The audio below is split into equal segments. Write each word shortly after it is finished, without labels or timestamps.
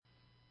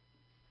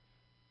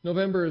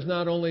November is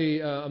not only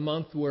a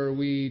month where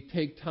we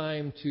take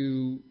time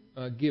to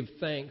give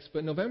thanks,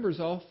 but November is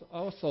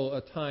also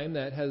a time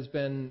that has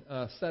been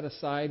set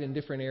aside in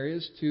different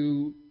areas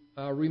to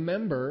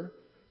remember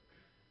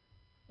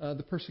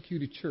the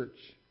persecuted church.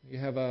 You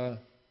have a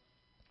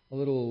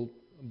little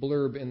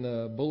blurb in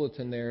the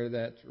bulletin there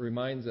that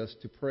reminds us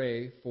to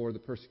pray for the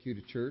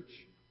persecuted church.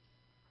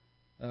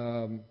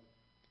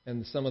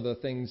 And some of the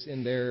things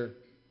in there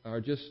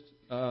are just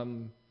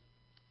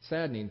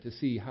saddening to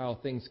see how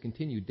things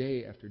continue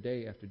day after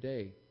day after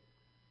day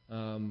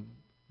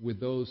with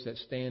those that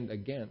stand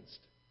against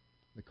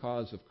the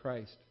cause of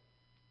Christ.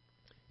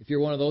 If you're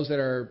one of those that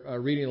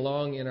are reading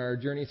along in our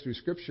journey through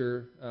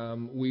Scripture,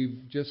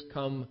 we've just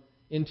come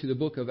into the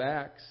book of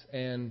Acts,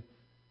 and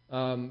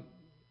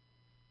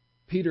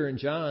Peter and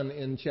John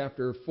in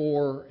chapter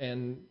 4,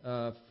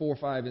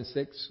 5, and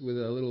 6, with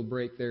a little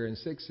break there in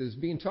 6, is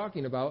being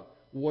talking about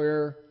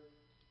where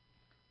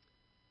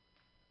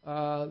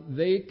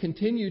they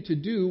continue to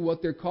do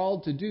what they're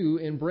called to do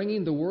in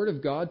bringing the Word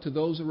of God to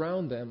those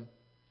around them.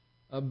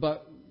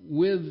 But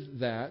with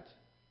that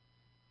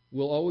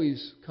will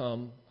always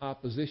come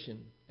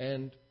opposition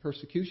and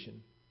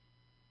persecution.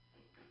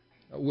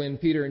 When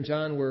Peter and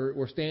John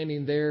were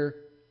standing there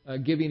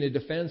giving a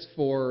defense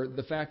for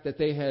the fact that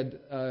they had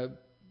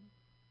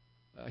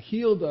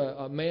healed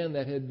a man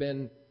that had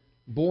been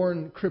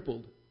born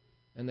crippled,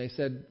 and they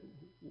said,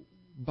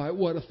 "By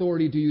what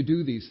authority do you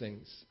do these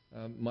things?"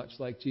 Much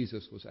like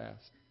Jesus was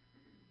asked.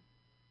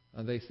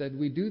 They said,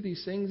 "We do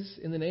these things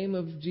in the name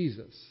of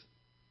Jesus."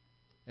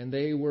 And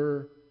they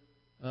were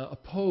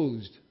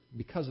opposed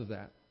because of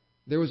that.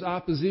 There was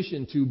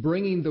opposition to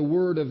bringing the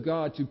Word of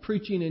God, to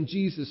preaching in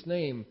Jesus'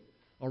 name,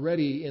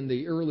 already in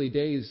the early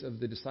days of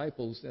the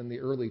disciples and the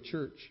early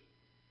church.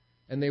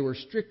 And they were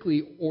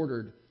strictly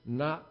ordered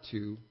not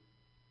to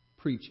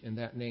preach in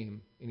that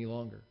name any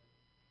longer.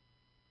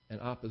 And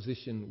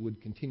opposition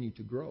would continue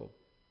to grow.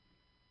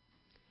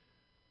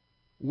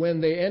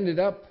 When they ended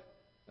up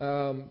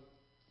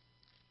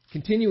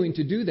continuing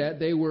to do that,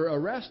 they were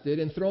arrested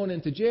and thrown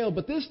into jail.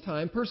 But this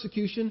time,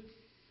 persecution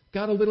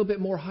got a little bit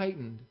more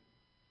heightened.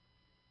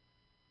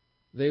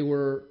 They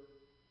were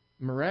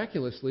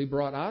miraculously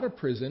brought out of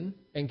prison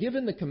and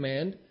given the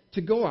command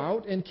to go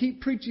out and keep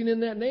preaching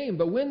in that name.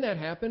 But when that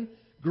happened,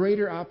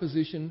 greater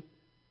opposition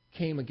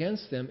came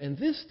against them. And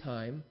this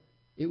time,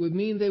 it would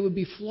mean they would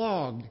be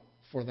flogged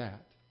for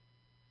that.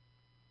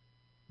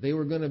 They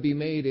were going to be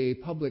made a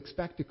public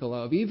spectacle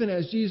of. Even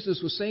as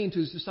Jesus was saying to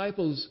His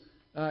disciples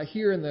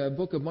here in the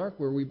book of Mark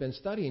where we've been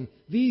studying,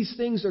 these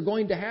things are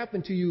going to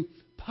happen to you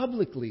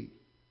publicly,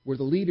 where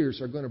the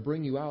leaders are going to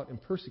bring you out and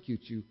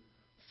persecute you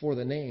for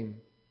the name.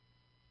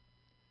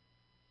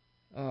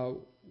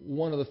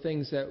 One of the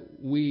things that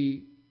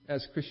we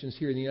as Christians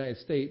here in the United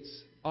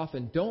States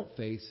often don't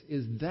face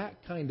is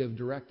that kind of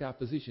direct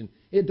opposition.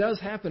 It does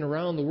happen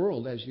around the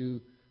world, as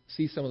you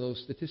see some of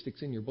those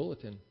statistics in your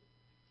bulletin.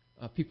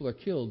 People are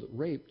killed,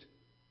 raped.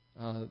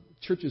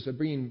 Churches are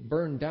being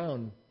burned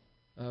down.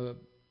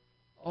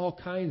 All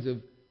kinds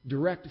of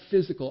direct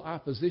physical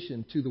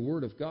opposition to the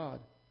Word of God.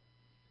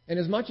 And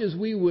as much as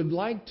we would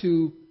like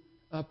to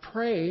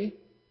pray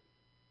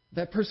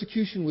that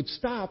persecution would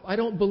stop, I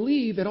don't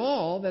believe at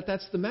all that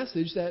that's the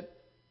message that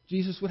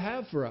Jesus would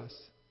have for us.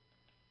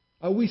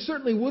 We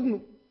certainly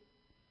wouldn't...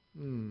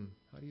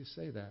 how do you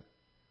say that?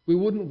 We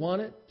wouldn't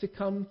want it to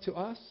come to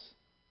us.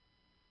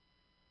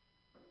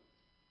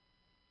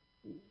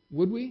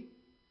 Would we?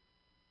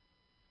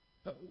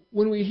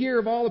 When we hear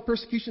of all the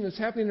persecution that's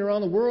happening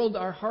around the world,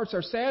 our hearts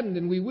are saddened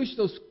and we wish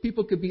those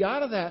people could be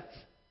out of that.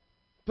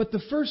 But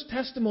the first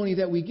testimony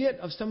that we get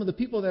of some of the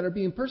people that are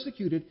being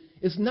persecuted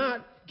is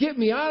not, "Get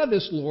me out of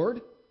this,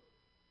 Lord."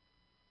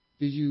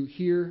 Did you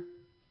hear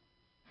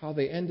how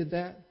they ended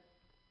that?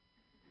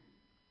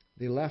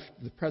 They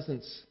left the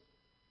presence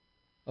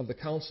of the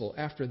council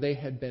after they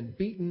had been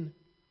beaten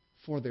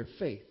for their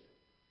faith.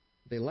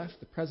 They left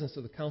the presence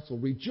of the council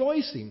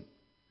rejoicing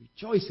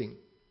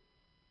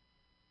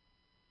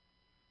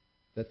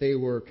that they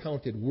were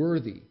counted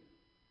worthy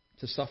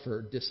to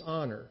suffer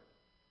dishonor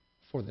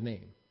for the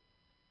name.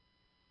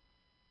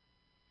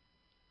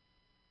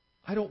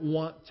 I don't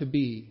want to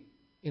be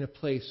in a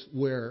place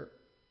where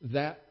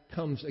that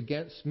comes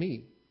against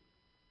me.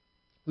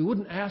 We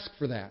wouldn't ask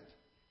for that.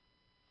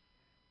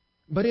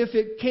 But if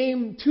it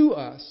came to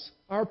us,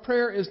 our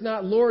prayer is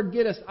not, "Lord,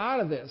 get us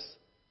out of this,"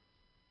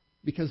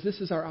 because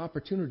this is our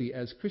opportunity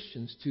as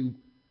Christians to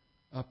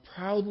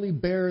proudly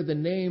bear the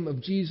name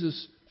of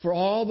Jesus for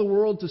all the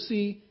world to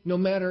see, no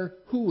matter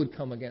who would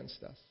come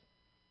against us.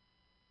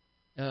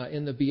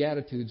 In the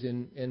Beatitudes,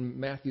 in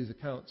Matthew's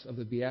accounts of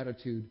the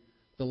Beatitude,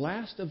 the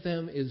last of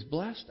them is,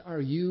 "Blessed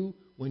are you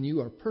when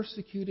you are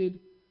persecuted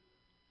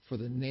for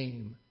the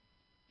name,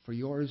 for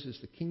yours is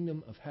the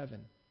kingdom of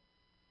heaven."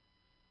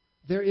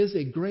 There is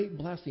a great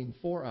blessing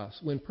for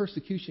us when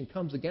persecution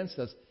comes against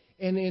us.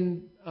 And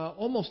in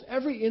almost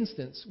every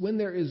instance, when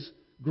there is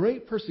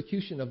great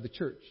persecution of the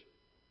church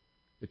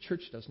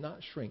does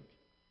not shrink.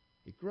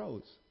 It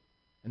grows.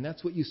 And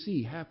that's what you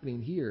see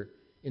happening here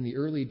in the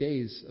early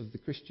days of the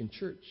Christian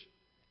church,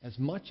 as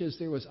much as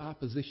there was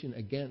opposition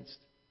against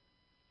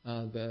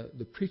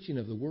the preaching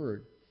of the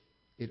Word,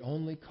 it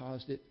only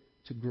caused it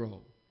to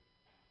grow.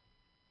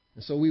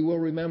 And so we will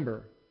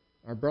remember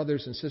our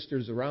brothers and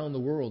sisters around the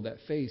world that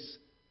face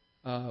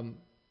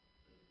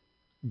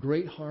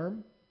great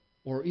harm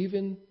or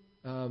even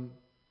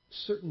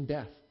certain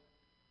death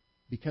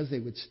because they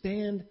would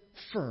stand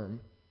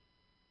firm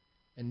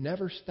and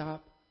never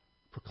stop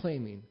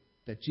proclaiming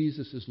that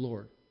Jesus is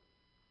Lord.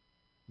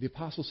 The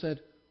apostle said,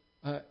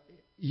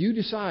 you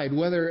decide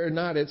whether or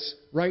not it's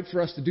right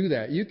for us to do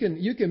that. You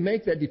can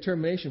make that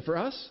determination. For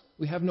us,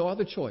 we have no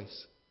other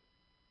choice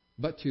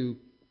but to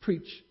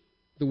preach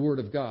the Word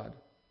of God.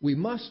 We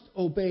must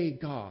obey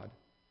God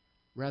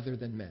rather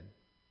than men.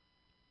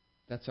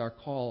 That's our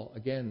call,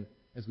 again,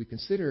 as we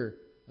consider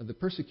the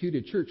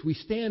persecuted church. We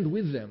stand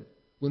with them.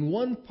 When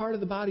one part of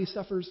the body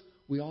suffers,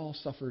 we all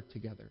suffer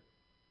together.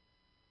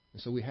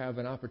 And so we have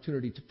an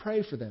opportunity to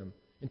pray for them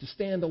and to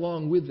stand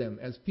along with them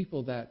as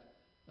people that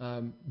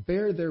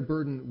bear their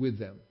burden with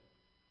them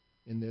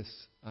in this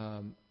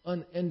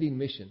unending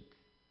mission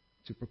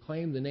to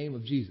proclaim the name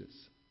of Jesus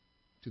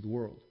to the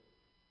world.